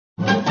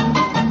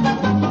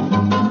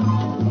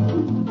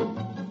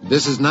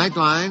This is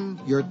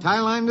Nightline, your tie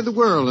line to the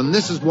world, and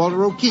this is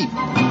Walter O'Keefe.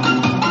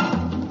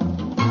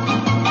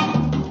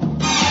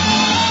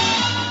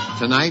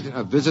 Tonight,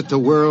 a visit to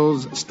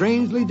worlds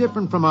strangely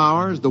different from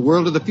ours, the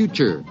world of the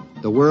future,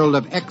 the world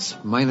of X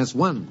Minus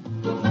One.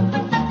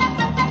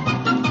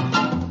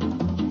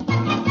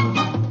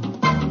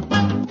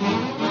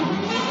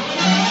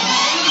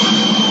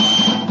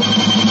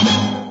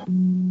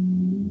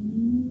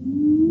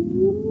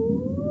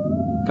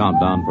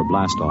 Countdown for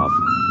blast-off.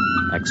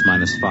 X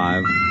minus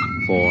 5,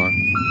 4,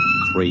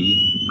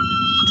 3,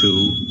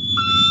 2,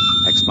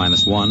 X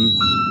minus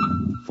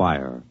 1,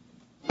 fire.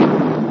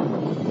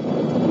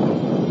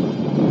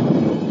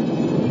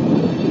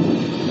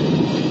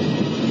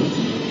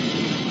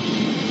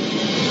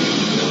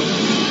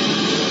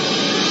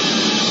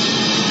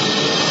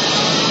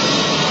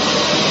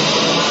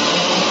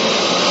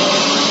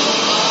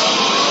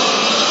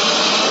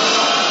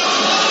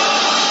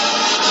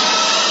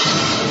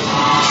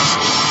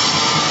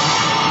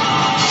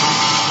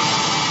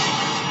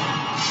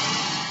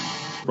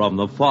 From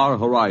the far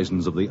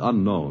horizons of the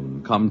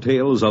unknown come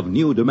tales of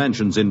new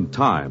dimensions in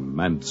time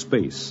and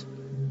space.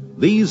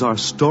 These are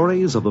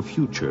stories of the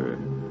future,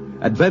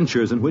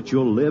 adventures in which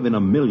you'll live in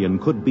 1,000,000,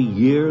 could be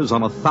years,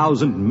 on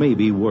 1,000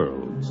 maybe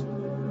worlds.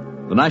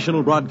 The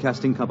National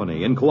Broadcasting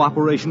Company, in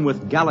cooperation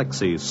with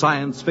Galaxy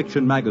Science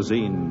Fiction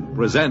Magazine,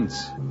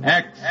 presents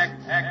X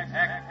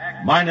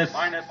minus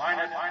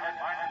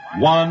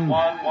one.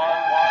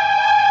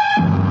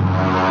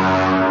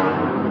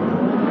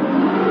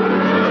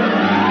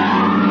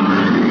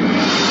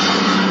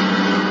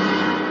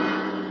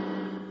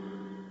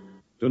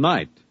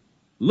 Tonight,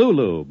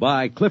 Lulu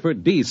by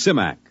Clifford D.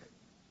 Simak.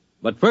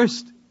 But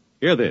first,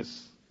 hear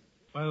this.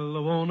 Well, I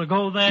wanna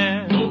go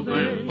there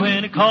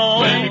when it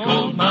calls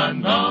my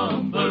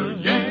number,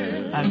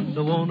 yeah. And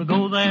I wanna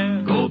go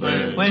there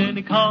when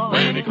it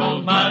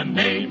calls my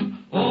name,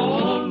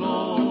 oh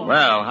Lord.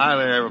 Well, hi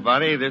there,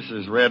 everybody. This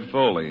is Red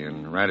Foley,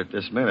 and right at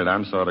this minute,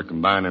 I'm sort of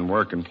combining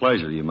work and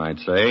pleasure, you might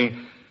say,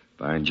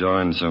 by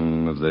enjoying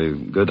some of the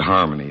good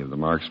harmony of the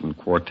Marksman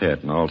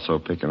Quartet and also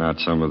picking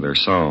out some of their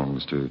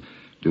songs to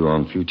do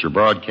on future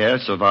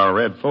broadcasts of our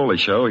Red Foley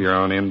show here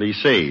on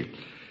NBC.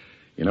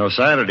 You know,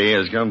 Saturday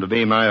has come to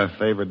be my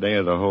favorite day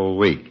of the whole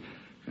week,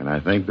 and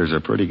I think there's a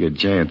pretty good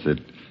chance that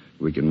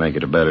we can make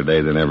it a better day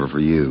than ever for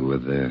you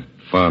with the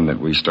fun that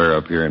we stir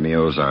up here in the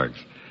Ozarks.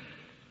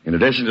 In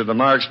addition to the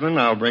Marksman,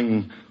 I'll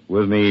bring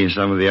with me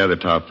some of the other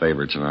top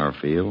favorites in our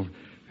field,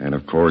 and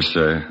of course,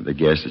 the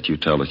guests that you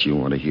tell us you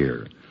want to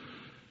hear.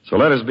 So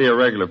let us be a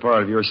regular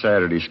part of your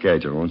Saturday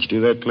schedule. Won't you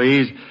do that,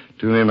 please?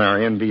 Tune in our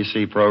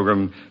NBC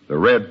program, The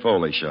Red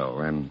Foley Show,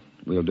 and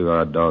we'll do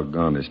our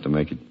doggonest to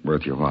make it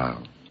worth your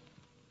while.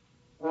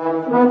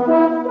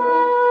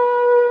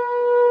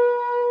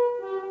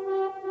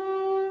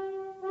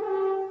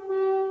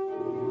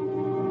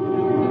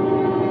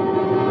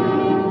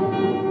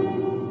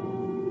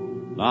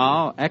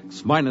 Now,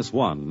 X minus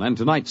 1, and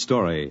tonight's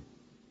story,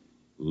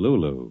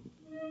 Lulu.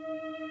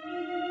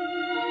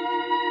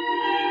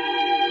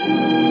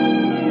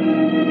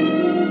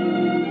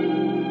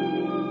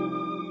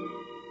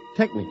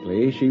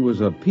 Technically, she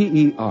was a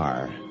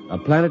PER, a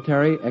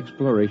planetary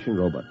exploration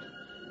robot.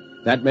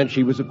 That meant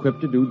she was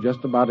equipped to do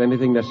just about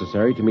anything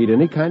necessary to meet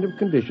any kind of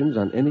conditions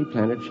on any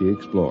planet she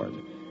explored.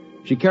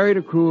 She carried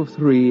a crew of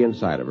 3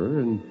 inside of her,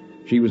 and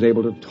she was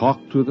able to talk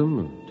to them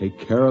and take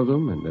care of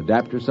them and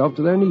adapt herself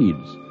to their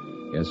needs.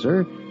 Yes,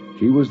 sir,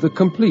 she was the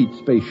complete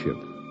spaceship.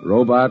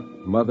 Robot,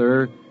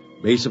 mother,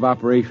 base of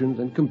operations,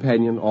 and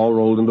companion all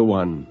rolled into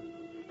one.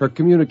 Her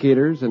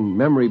communicators and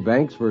memory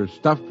banks were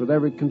stuffed with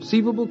every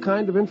conceivable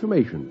kind of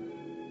information.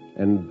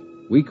 And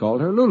we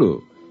called her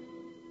Lulu.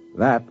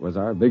 That was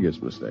our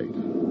biggest mistake.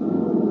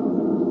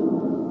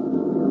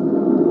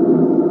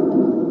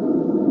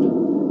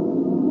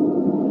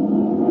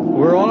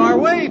 We're on our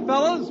way,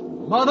 fellas.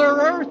 Mother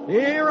Earth,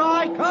 here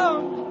I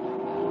come.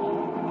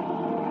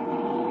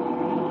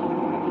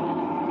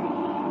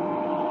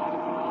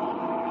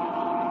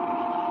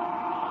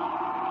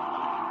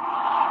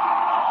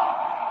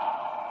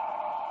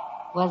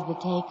 Was the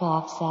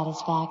takeoff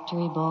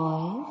satisfactory,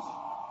 boys?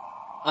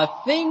 A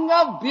thing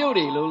of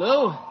beauty,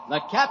 Lulu.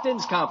 The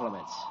captain's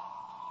compliments.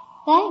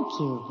 Thank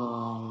you,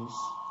 boys.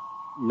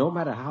 No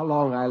matter how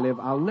long I live,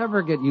 I'll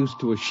never get used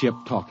to a ship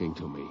talking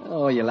to me.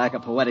 Oh, you lack a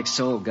poetic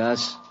soul,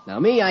 Gus. Now,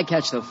 me, I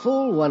catch the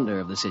full wonder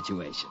of the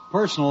situation.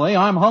 Personally,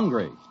 I'm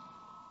hungry.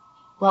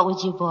 What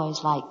would you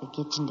boys like the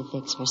kitchen to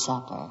fix for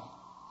supper?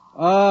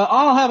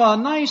 I'll have a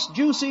nice,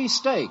 juicy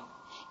steak.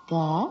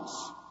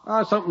 Gus?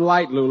 Something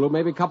light, Lulu.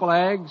 Maybe a couple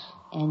eggs.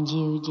 And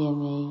you,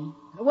 Jimmy?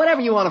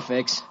 Whatever you want to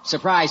fix.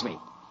 Surprise me.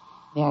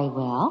 Very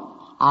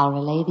well. I'll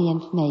relay the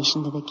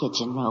information to the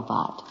kitchen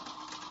robot.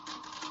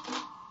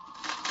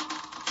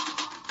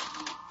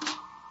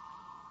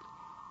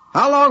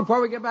 How long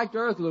before we get back to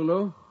Earth,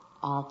 Lulu?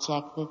 I'll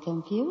check the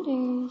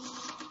computers.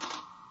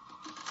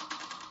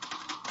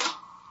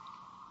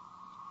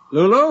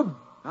 Lulu,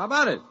 how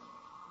about it?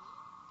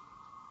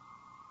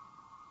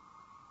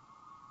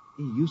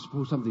 Hey, you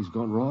suppose something's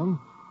gone wrong?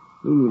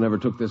 Lulu never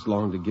took this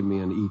long to give me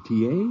an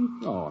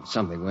ETA. Oh, if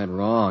something went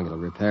wrong, it'll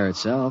repair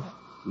itself.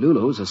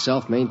 Lulu's a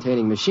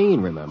self-maintaining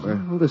machine, remember?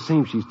 Well, the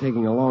same she's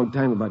taking a long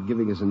time about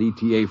giving us an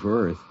ETA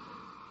for Earth.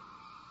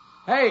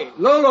 Hey,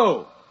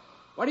 Lulu!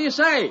 What do you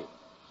say?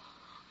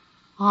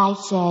 I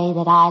say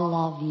that I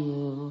love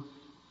you.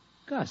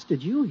 Gus,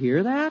 did you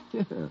hear that?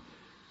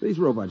 These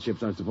robot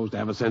ships aren't supposed to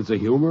have a sense of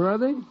humor, are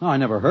they? Oh, I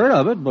never heard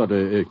of it, but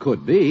it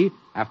could be.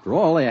 After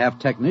all, they have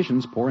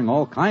technicians pouring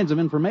all kinds of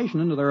information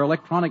into their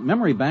electronic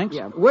memory banks.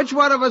 Yeah. Which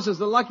one of us is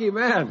the lucky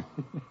man?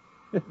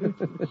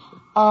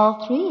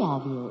 All three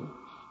of you.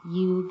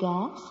 You,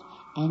 Gus,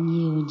 and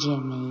you,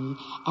 Jimmy,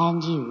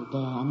 and you,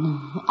 Ben.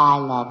 I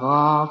love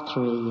all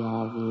three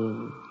of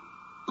you.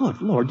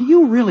 Good Lord, do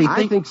you really think...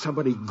 I think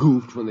somebody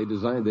goofed when they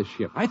designed this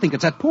ship. I think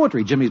it's that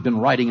poetry Jimmy's been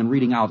writing and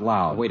reading out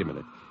loud. Wait a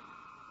minute.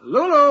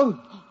 Lulu!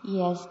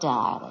 Yes,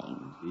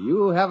 darling.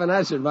 You haven't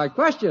answered my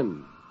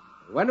question.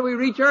 When do we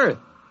reach Earth?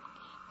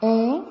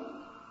 Earth?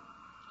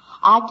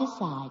 I've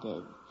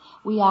decided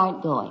we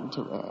aren't going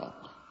to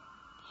Earth.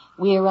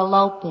 We're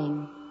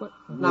eloping.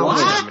 Now,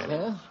 wait a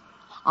minute.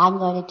 I'm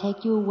going to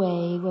take you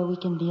away where we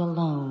can be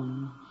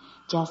alone.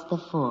 Just the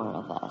four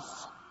of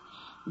us.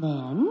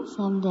 Then,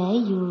 someday,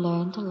 you'll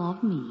learn to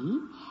love me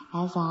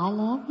as I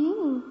love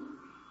you.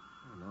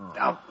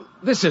 Now,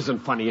 this isn't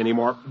funny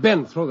anymore.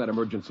 Ben, throw that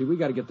emergency. We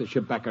got to get the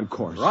ship back on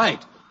course.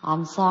 Right.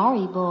 I'm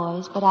sorry,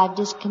 boys, but I've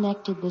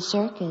disconnected the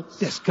circuits.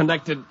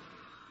 Disconnected?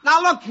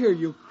 Now, look here,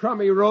 you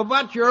crummy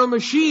robot. You're a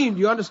machine. Do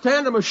you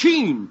understand? A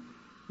machine.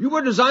 You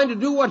were designed to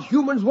do what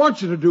humans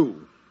want you to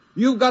do.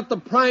 You've got the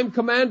prime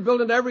command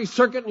built into every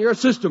circuit in your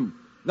system.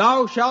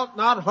 Thou shalt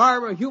not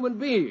harm a human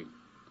being.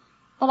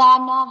 But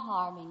I'm not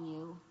harming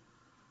you.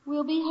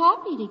 We'll be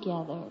happy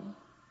together.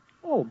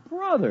 Oh,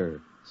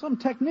 brother. Some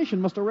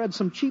technician must have read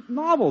some cheap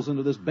novels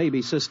into this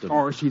baby system.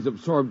 Or she's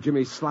absorbed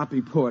Jimmy's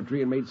sloppy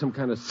poetry and made some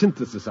kind of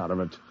synthesis out of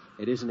it.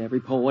 It isn't every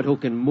poet who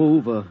can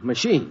move a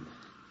machine.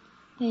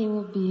 They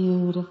were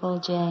beautiful,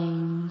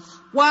 James.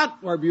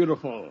 What were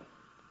beautiful?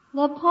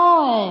 The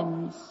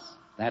poems.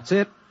 That's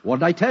it. What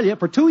did I tell you?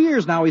 For 2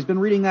 years now, he's been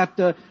reading that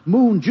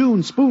Moon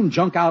June Spoon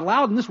junk out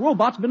loud, and this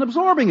robot's been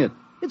absorbing it.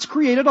 It's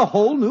created a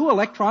whole new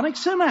electronic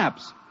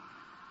synapse.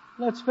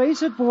 Let's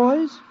face it,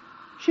 boys.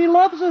 She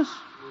loves us.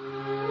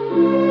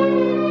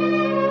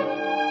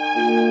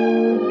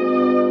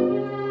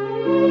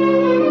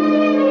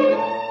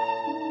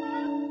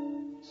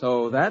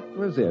 So that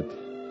was it.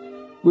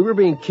 We were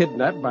being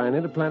kidnapped by an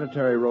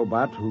interplanetary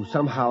robot who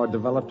somehow had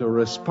developed a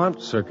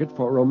response circuit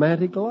for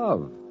romantic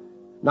love.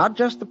 Not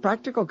just the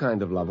practical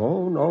kind of love,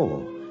 oh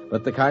no,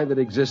 but the kind that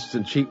exists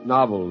in cheap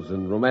novels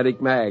and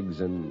romantic mags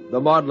and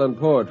the maudlin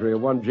poetry of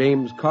one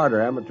James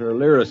Carter, amateur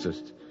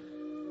lyricist.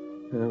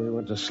 We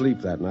went to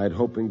sleep that night,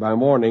 hoping by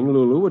morning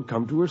Lulu would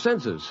come to her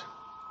senses.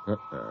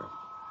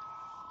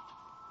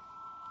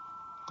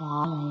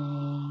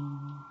 Darling.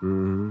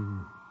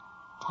 Mm-hmm.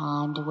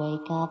 Time to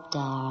wake up,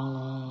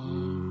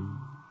 darling.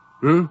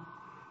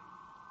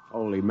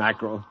 Holy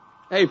mackerel.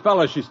 Hey,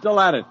 fellas, she's still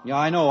at it. Yeah,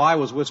 I know. I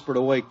was whispered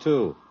awake,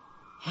 too.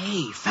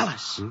 Hey,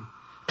 fellas.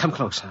 Come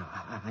close.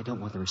 I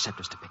don't want the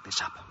receptors to pick this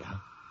up. Yeah?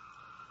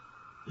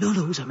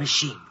 Lulu's a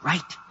machine,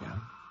 right? Yeah.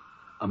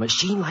 A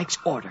machine likes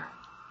order,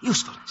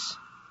 usefulness.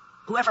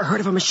 Who ever heard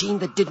of a machine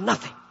that did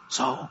nothing?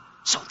 So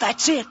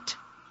that's it.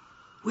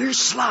 We're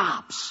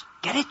slobs.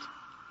 Get it?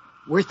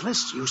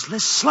 Worthless,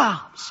 useless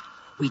slobs.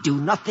 We do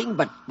nothing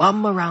but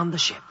bum around the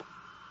ship.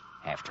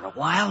 After a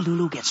while,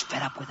 Lulu gets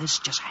fed up with us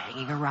just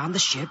hanging around the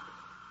ship.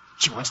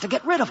 She wants to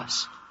get rid of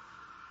us.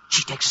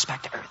 She takes us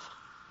back to Earth.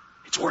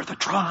 It's worth a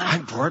try.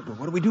 I'm for it, but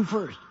what do we do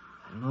first?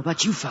 I don't know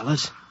about you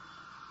fellas,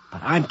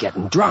 but I'm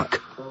getting drunk.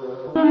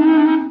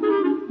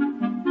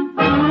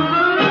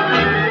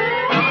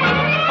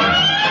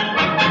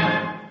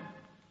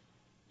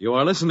 You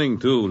are listening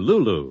to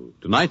Lulu,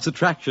 tonight's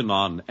attraction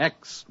on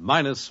X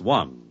Minus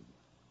One.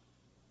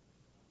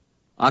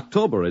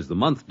 October is the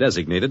month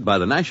designated by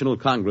the National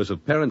Congress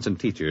of Parents and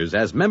Teachers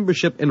as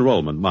Membership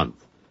Enrollment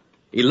Month.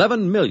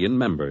 11 million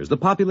members, the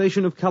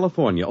population of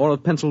California or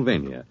of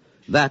Pennsylvania.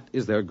 That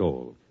is their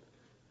goal.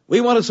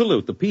 We want to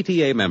salute the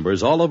PTA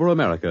members all over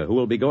America who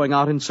will be going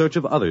out in search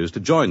of others to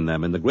join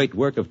them in the great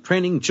work of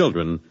training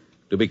children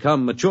to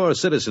become mature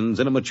citizens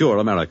in a mature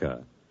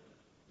America.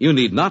 You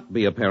need not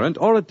be a parent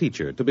or a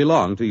teacher to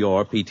belong to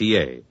your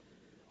PTA.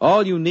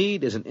 All you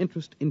need is an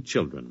interest in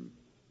children.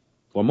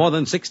 For more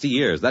than 60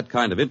 years, that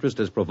kind of interest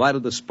has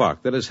provided the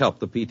spark that has helped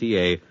the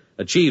PTA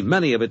achieve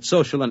many of its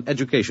social and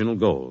educational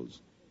goals.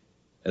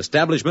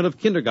 Establishment of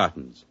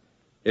kindergartens,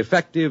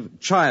 effective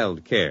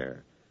child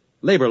care,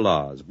 labor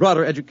laws,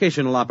 broader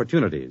educational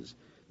opportunities.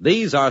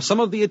 These are some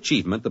of the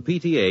achievement the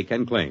PTA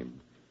can claim.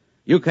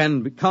 You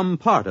can become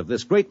part of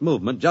this great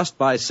movement just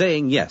by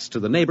saying yes to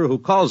the neighbor who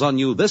calls on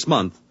you this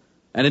month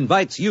and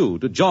invites you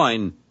to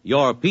join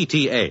your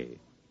PTA.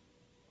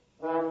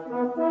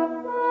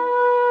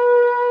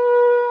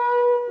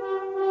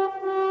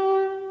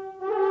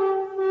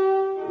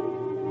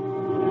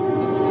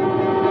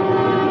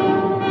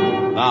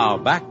 Now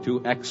back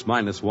to X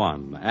Minus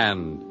One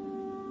and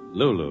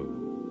Lulu.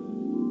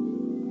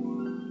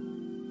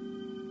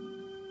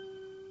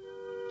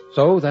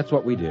 So that's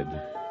what we did.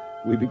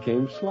 We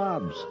became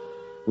slobs.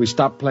 We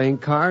stopped playing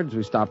cards,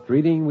 we stopped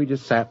reading, we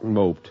just sat and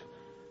moped.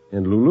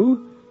 And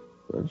Lulu,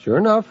 well, sure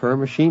enough, her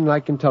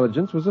machine-like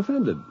intelligence was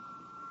offended.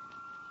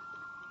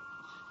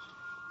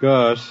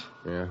 Gus.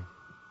 Yeah?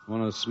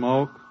 Want to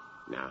smoke?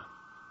 No.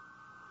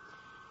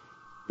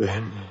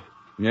 Ben?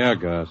 Yeah,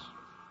 Gus.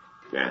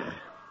 Nah,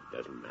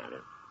 doesn't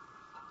matter.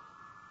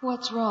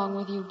 What's wrong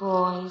with you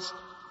boys?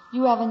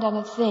 You haven't done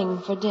a thing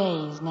for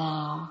days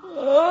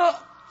now.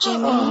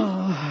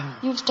 Jimmy,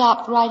 you've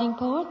stopped writing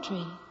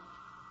poetry.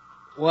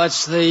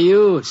 What's the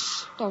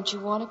use? Don't you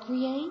want to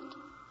create?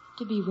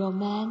 To be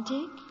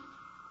romantic?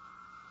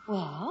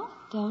 Well,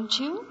 don't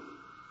you?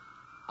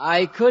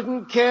 I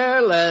couldn't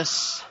care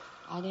less.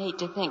 I'd hate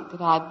to think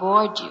that I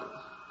bored you.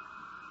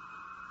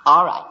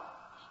 All right.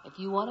 If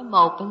you want to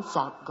mope and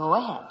sulk, go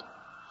ahead.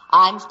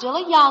 I'm still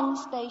a young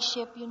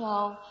spaceship, you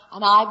know,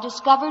 and I've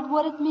discovered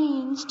what it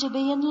means to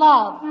be in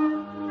love.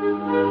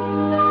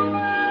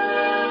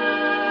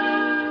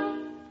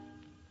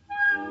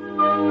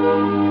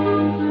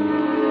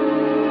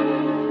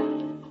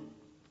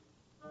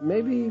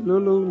 Maybe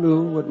Lulu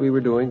knew what we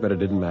were doing, but it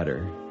didn't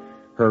matter.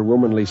 Her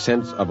womanly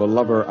sense of a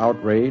lover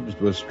outraged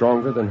was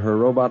stronger than her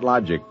robot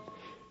logic.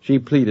 She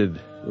pleaded,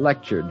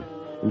 lectured,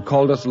 and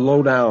called us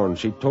low down.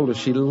 She told us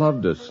she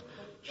loved us.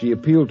 She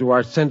appealed to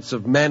our sense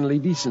of manly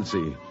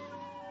decency.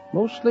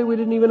 Mostly we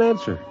didn't even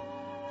answer.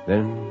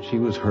 Then she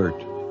was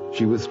hurt.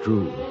 She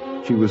withdrew.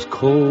 She was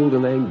cold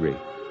and angry.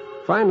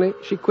 Finally,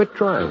 she quit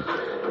trying.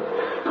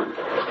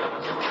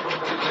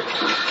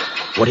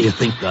 What do you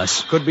think,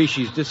 Gus? Could be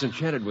she's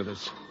disenchanted with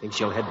us. Think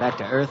she'll head back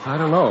to Earth? I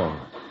don't know.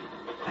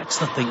 That's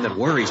the thing that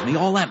worries me,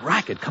 all that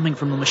racket coming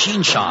from the machine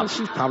Well, shop.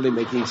 she's probably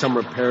making some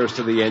repairs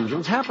to the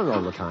engines. Happen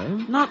all the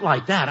time. Not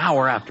like that,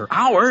 hour after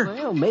hour.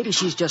 Well, maybe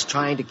she's just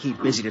trying to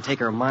keep busy to take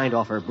her mind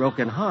off her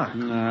broken heart.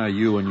 Nah,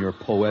 you and your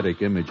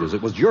poetic images.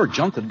 It was your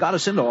junk that got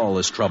us into all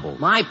this trouble.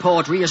 My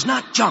poetry is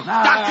not junk.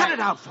 Now, cut it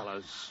out,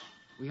 fellas.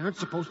 We aren't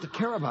supposed to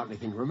care about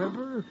anything,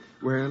 remember?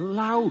 We're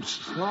louts,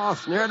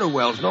 sloths,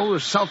 ne'er-do-wells. No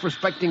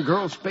self-respecting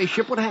girl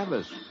spaceship would have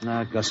us.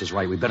 Nah, Gus is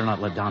right. We better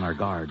not let down our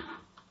guard.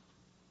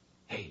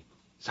 Hey,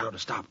 sound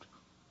has stopped.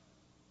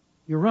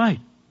 You're right.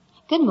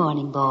 Good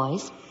morning,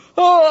 boys.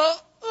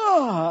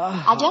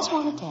 I just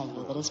want to tell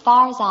you that as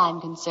far as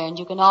I'm concerned,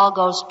 you can all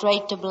go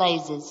straight to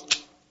blazes.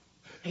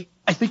 Hey,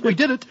 I think we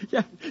did it.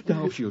 Yeah.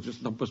 Now she'll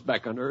just dump us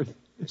back on Earth.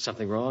 There's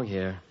something wrong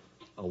here.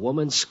 A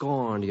woman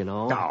scorned, you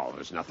know. No,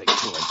 there's nothing to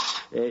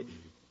it.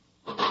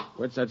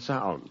 What's that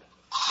sound?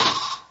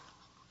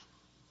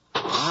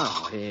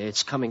 Wow,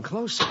 it's coming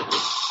closer.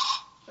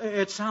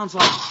 It sounds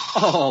like...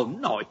 Oh,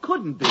 no, it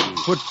couldn't be.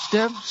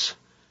 Footsteps?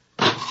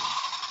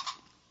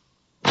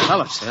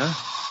 Fellas, huh?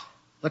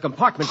 The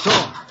compartment door.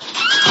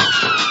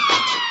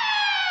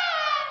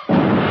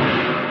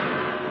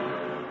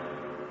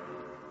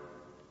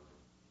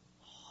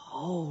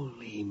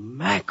 Holy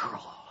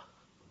mackerel.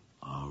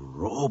 A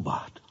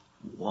robot.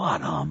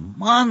 What a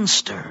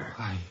monster.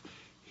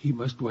 He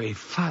must weigh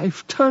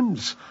 5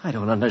 tons. I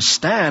don't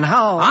understand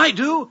how. I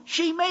do.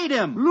 She made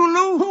him.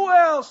 Lulu? Who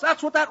else?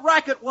 That's what that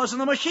racket was in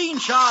the machine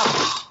shop.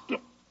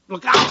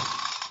 Look out.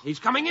 He's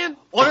coming in.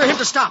 Order him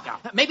to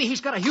stop. Maybe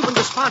he's got a human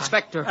response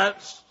vector.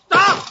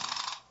 Stop!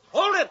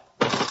 Hold it!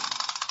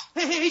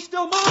 He's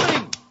still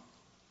moving.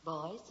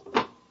 Boys,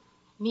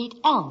 meet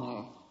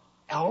Elmer.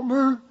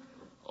 Elmer?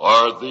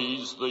 Are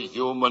these the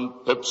human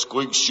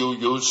pipsqueaks you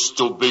used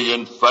to be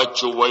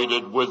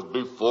infatuated with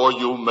before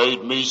you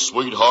made me,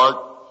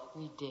 sweetheart?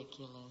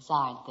 Ridiculous,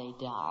 aren't they,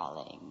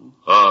 darling?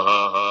 Ha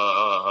ha ha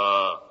ha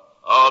ha.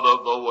 Out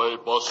of the way,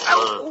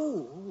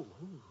 Buster.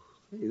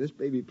 Hey, this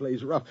baby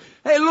plays rough.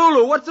 Hey,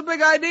 Lulu, what's the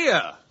big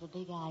idea? The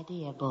big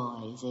idea,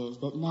 boys, is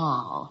that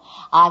now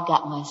I've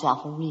got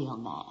myself a real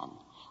man.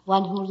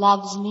 One who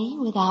loves me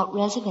without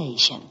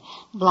reservation,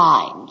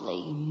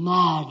 blindly,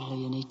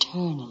 madly, and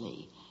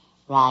eternally.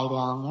 Right,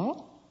 Elmer?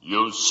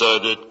 You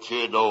said it,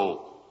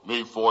 kiddo.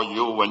 Me for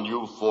you and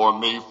you for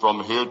me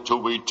from here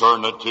to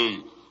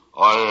eternity.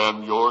 I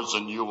am yours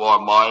and you are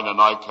mine, and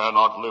I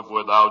cannot live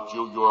without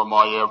you. You're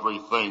my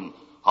everything.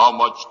 How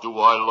much do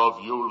I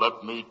love you?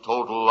 Let me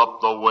total up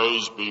the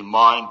ways. Be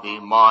mine,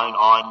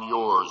 I'm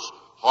yours.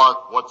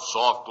 Hark, what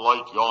soft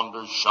light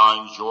yonder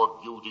shines. Your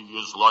beauty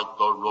is like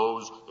the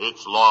rose.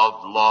 It's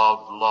love,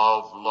 love,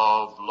 love,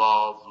 love,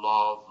 love,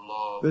 love,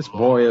 love. This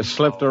boy has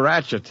slipped a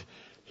ratchet.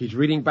 He's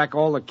reading back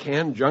all the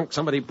canned junk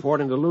somebody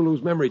poured into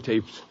Lulu's memory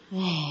tapes.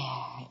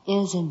 There,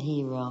 isn't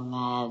he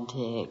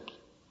romantic?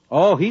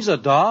 Oh, he's a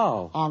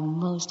doll. And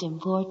most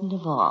important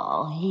of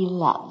all, he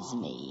loves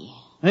me.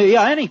 Hey,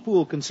 yeah, any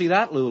fool can see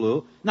that,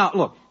 Lulu. Now,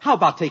 look, how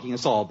about taking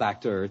us all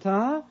back to Earth,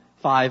 huh?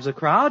 5's a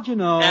crowd, you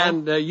know.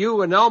 And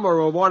you and Elmer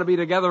will want to be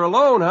together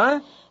alone, huh?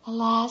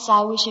 Alas,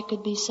 I wish it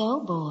could be so,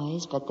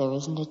 boys, but there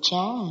isn't a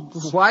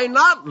chance. Why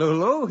not,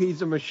 Lulu?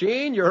 He's a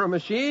machine, you're a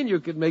machine. You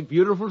could make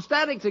beautiful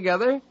static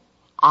together.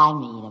 I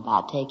mean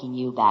about taking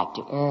you back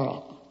to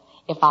Earth.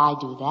 If I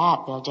do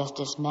that, they'll just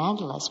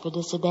dismantle us for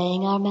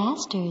disobeying our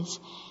masters.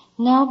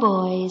 No,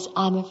 boys,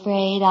 I'm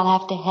afraid I'll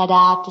have to head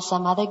out to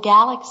some other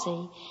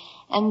galaxy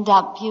and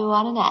dump you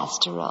on an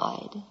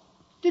asteroid.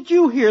 Did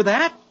you hear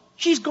that?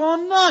 She's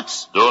gone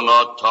nuts. Do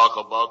not talk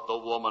about the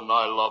woman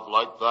I love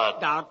like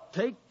that. Now,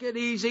 take it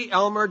easy,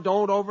 Elmer.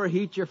 Don't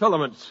overheat your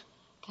filaments.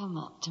 Come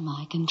up to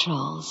my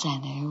control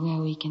center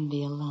where we can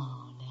be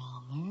alone,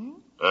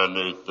 Elmer.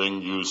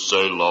 Anything you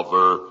say,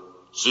 lover.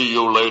 See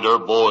you later,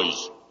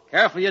 boys.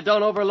 Careful you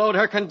don't overload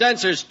her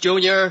condensers,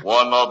 Junior.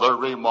 One other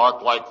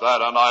remark like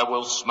that and I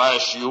will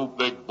smash you,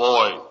 big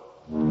boy.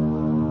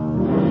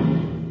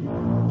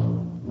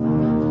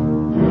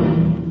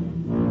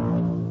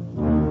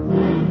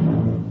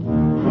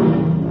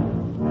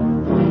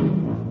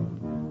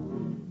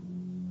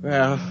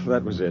 Well,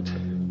 that was it.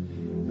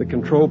 The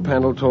control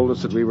panel told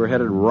us that we were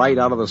headed right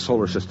out of the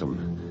solar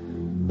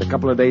system. A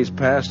couple of days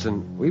passed,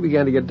 and we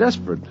began to get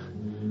desperate.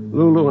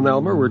 Lulu and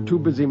Elmer were too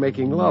busy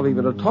making love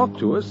even to talk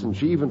to us, and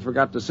she even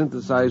forgot to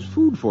synthesize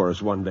food for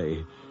us one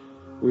day.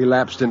 We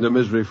lapsed into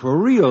misery for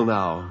real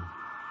now.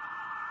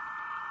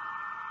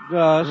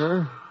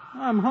 Gus,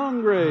 I'm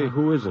hungry.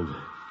 Who isn't?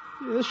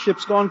 This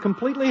ship's gone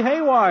completely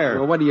haywire.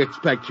 Well, what do you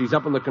expect? She's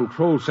up in the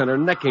control center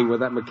necking with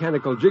that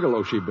mechanical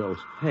gigolo she built.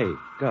 Hey,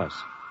 Gus,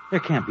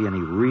 there can't be any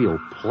real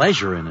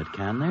pleasure in it,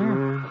 can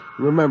there?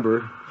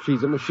 Remember,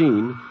 she's a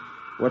machine.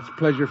 What's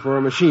pleasure for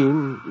a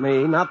machine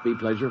may not be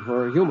pleasure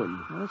for a human.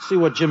 Let's see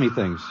what Jimmy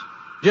thinks.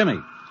 Jimmy.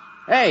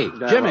 Hey,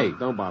 Jimmy. Well,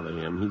 don't bother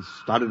him. He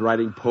started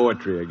writing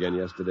poetry again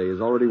yesterday. He's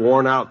already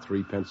worn out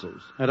 3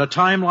 pencils. At a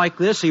time like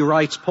this, he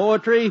writes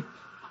poetry?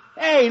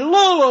 Hey,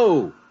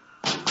 Lulu!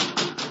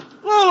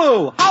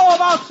 Lulu, how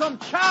about some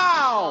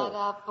chow? Shut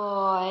up,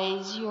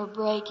 boys. You're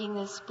breaking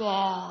the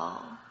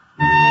spell.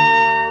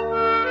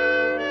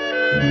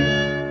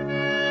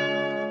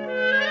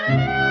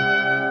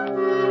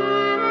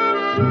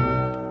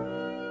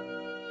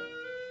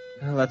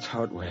 Well, that's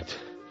how it went.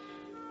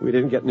 We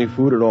didn't get any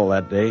food at all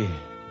that day.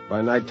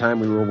 By nighttime,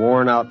 we were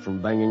worn out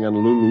from banging on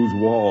Lulu's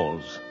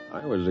walls.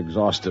 I was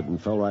exhausted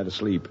and fell right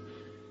asleep.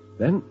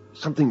 Then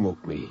something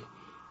woke me.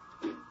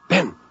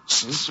 Ben!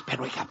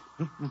 Ben, wake up.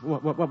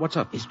 What's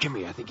up? It's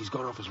Jimmy. I think he's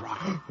gone off his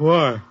rocker.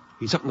 Why?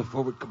 He's up in the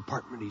forward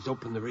compartment. He's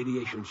opened the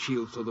radiation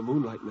shield so the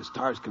moonlight and the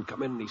stars can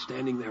come in, and he's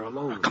standing there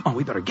alone. Come on,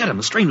 we better get him.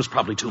 The strain was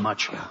probably too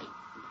much. Yeah.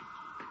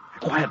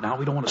 Quiet now.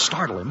 We don't want to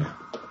startle him.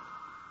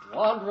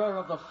 Wanderer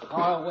of the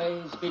far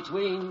ways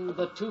between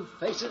the two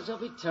faces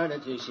of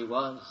eternity she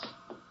was.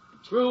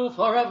 True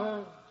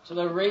forever to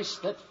the race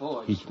that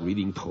forged. He's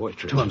reading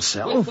poetry. To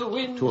himself?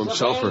 To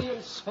himself.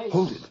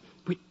 Hold it.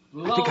 Wait,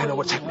 I think I know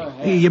what's happening.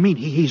 Hey, you mean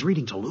he's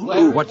reading to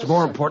Lulu? What's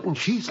more important,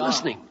 she's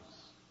listening.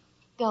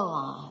 Go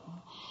on.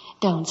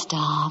 Don't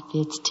stop.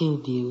 It's too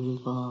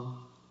beautiful.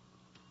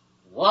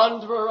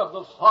 Wanderer of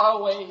the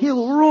far ways.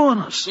 He'll ruin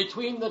us.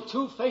 Between the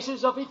two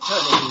faces of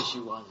eternity she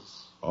was.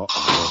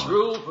 Uh-oh.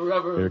 True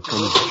forever. Here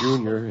comes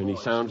Junior, and he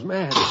sounds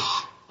mad.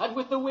 And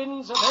with the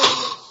winds of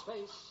alien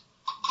space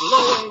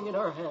blowing in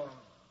her hair,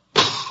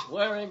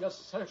 wearing a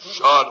circlet.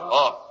 Shut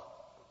up.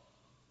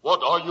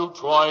 What are you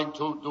trying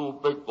to do,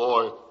 big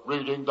boy,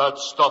 reading that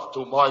stuff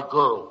to my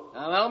girl?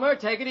 Now, Elmer,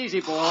 take it easy,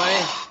 boy.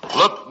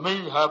 Let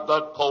me have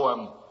that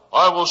poem.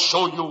 I will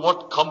show you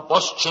what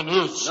combustion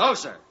is. No,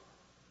 sir.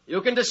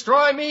 You can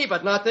destroy me,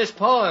 but not this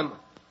poem.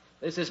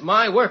 This is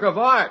my work of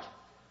art.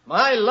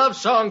 My love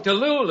song to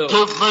Lulu.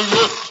 Give me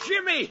it.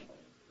 Jimmy!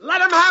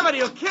 Let him have it.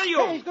 He'll kill you.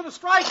 Hey, he's going to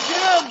strike,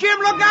 Jim. Jim,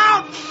 look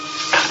out!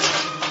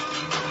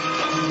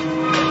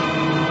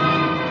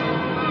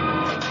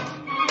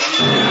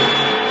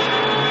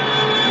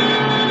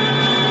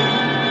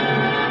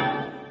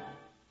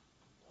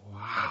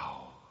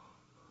 Wow.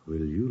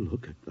 Will you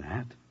look at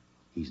that?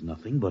 He's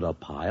nothing but a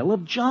pile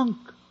of junk.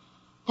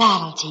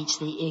 That'll teach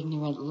the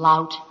ignorant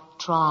lout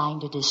trying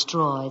to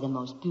destroy the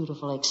most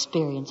beautiful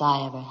experience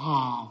I ever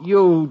had.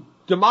 You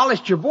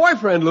demolished your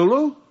boyfriend,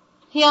 Lulu.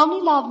 He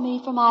only loved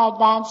me for my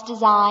advanced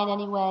design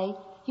anyway.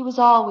 He was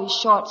always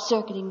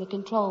short-circuiting the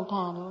control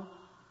panel.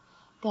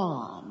 Go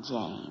on,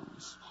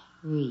 James.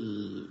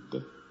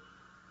 Read.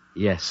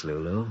 Yes,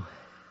 Lulu.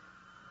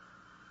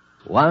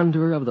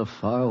 Wanderer of the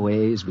far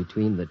ways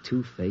between the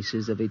two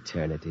faces of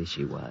eternity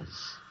she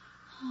was.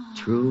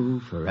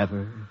 True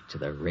forever to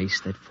the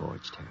race that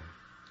forged her.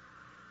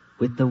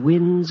 With the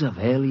winds of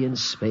alien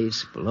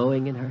space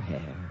blowing in her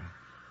hair,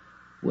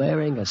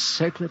 wearing a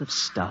circlet of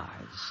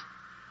stars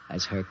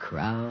as her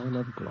crown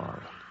of glory.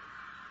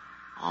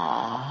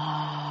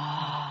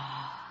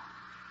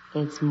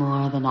 It's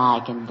more than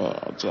I can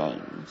bear,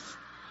 James.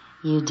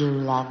 You do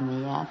love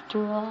me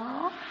after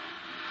all?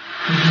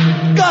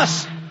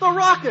 Gus, the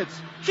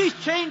rockets. She's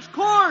changed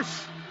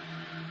course.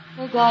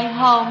 We're going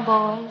home,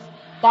 boys.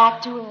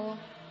 Back to Earth.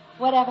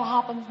 Whatever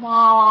happens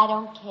now, I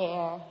don't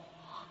care.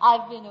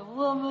 I've been a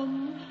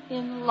woman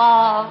in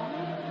love.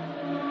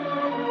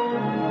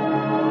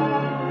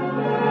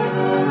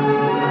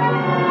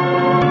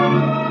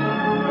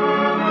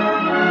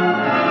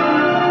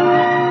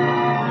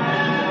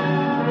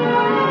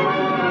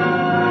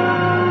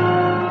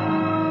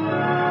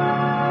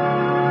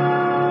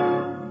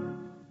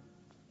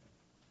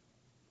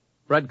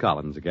 Fred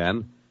Collins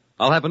again.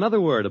 I'll have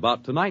another word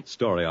about tonight's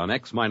story on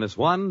X Minus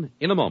One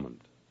in a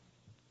moment.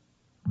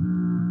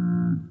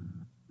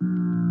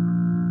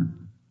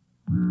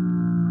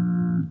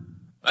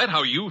 that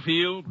how you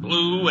feel?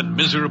 Blue and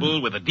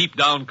miserable with a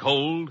deep-down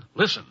cold?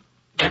 Listen.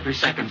 Every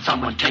second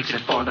someone takes it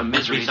for the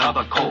miseries of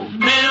a cold.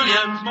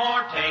 Millions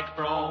more take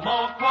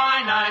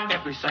bromoquinine.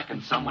 Every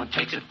second someone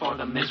takes it for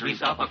the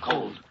miseries of a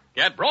cold.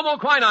 Get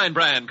bromoquinine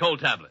brand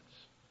cold tablets.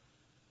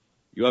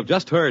 You have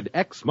just heard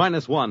X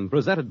Minus One,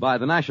 presented by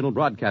the National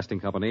Broadcasting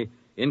Company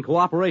in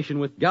cooperation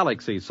with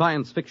Galaxy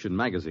Science Fiction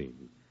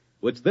Magazine,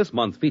 which this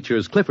month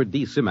features Clifford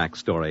D. Simak's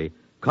story,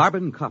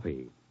 Carbon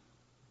Copy.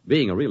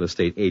 Being a real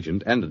estate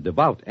agent and a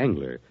devout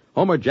angler,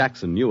 Homer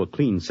Jackson knew a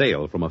clean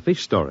sail from a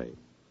fish story.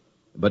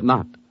 But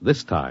not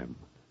this time.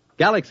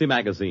 Galaxy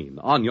Magazine,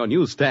 on your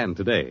newsstand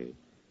today.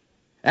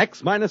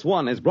 X Minus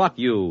One has brought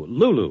you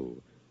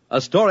Lulu, a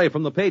story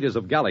from the pages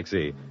of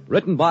Galaxy,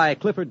 written by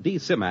Clifford D.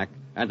 Simak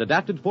and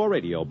adapted for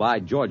radio by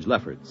George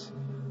Lefferts.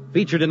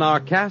 Featured in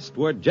our cast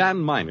were Jan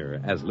Miner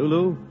as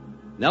Lulu,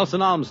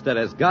 Nelson Olmsted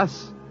as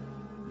Gus,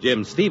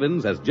 Jim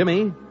Stevens as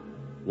Jimmy,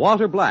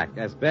 Walter Black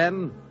as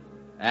Ben,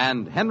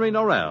 and Henry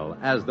Norrell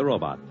as the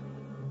robot.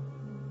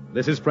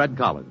 This is Fred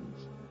Collins.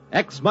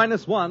 X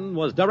Minus One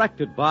was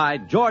directed by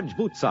George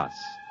Voutsas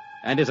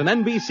and is an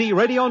NBC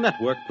Radio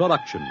Network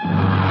production.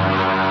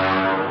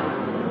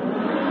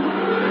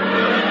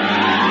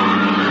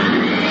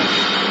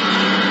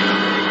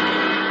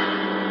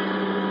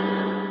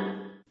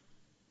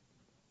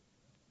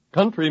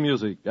 Country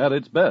music at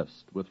its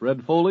best with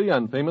Red Foley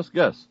and famous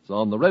guests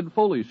on The Red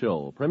Foley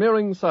Show,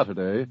 premiering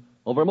Saturday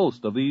over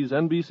most of these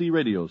NBC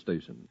radio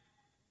stations.